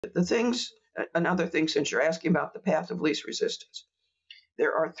The things, another thing, since you're asking about the path of least resistance,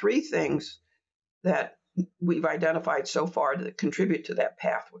 there are three things that we've identified so far that contribute to that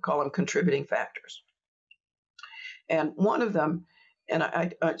path. We call them contributing factors. And one of them, and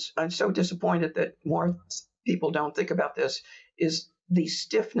I'm so disappointed that more people don't think about this, is the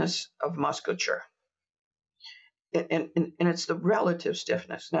stiffness of musculature. And it's the relative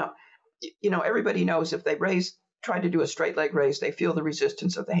stiffness. Now, everybody knows if they try to do a straight leg raise, they feel the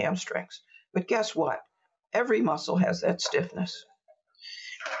resistance of the hamstrings. But guess what? Every muscle has that stiffness.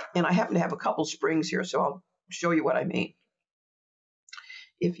 And I happen to have a couple springs here, so I'll show you what I mean.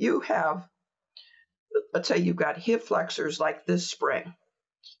 If you have, let's say you've got hip flexors like this spring,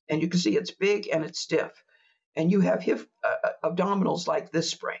 and you can see it's big and it's stiff, and you have hip abdominals like this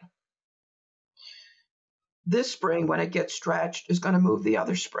spring. This spring, when it gets stretched, is going to move the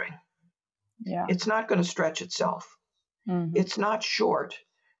other spring. Yeah. It's not going to stretch itself. Mm-hmm. It's not short.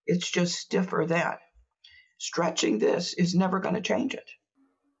 It's just stiffer than. Stretching this is never going to change it.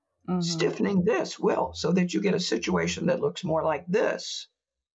 Mm-hmm. Stiffening this will, so that you get a situation that looks more like this.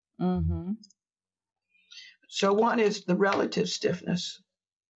 Mm-hmm. So one is the relative stiffness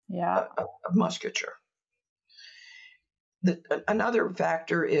of musculature. Another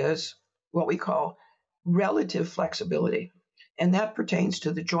factor is what we call relative flexibility, and that pertains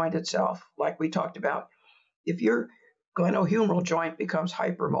to the joint itself. Like we talked about, if your glenohumeral joint becomes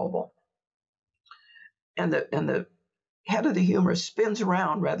hypermobile and the head of the humerus spins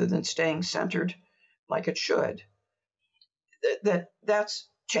around rather than staying centered like it should, that's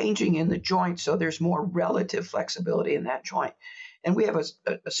changing in the joint, so there's more relative flexibility in that joint. And we have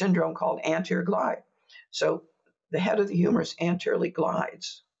a syndrome called anterior glide. So the head of the humerus anteriorly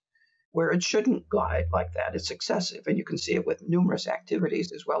glides where it shouldn't glide like that. It's excessive, and you can see it with numerous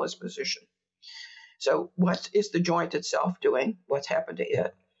activities as well as position. So what is the joint itself doing? What's happened to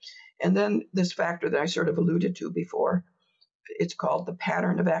it? And then this factor that I sort of alluded to before, it's called the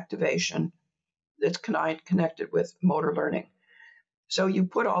pattern of activation that's connected with motor learning. So you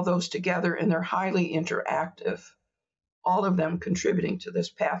put all those together, and they're highly interactive, all of them contributing to this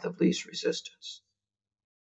path of least resistance.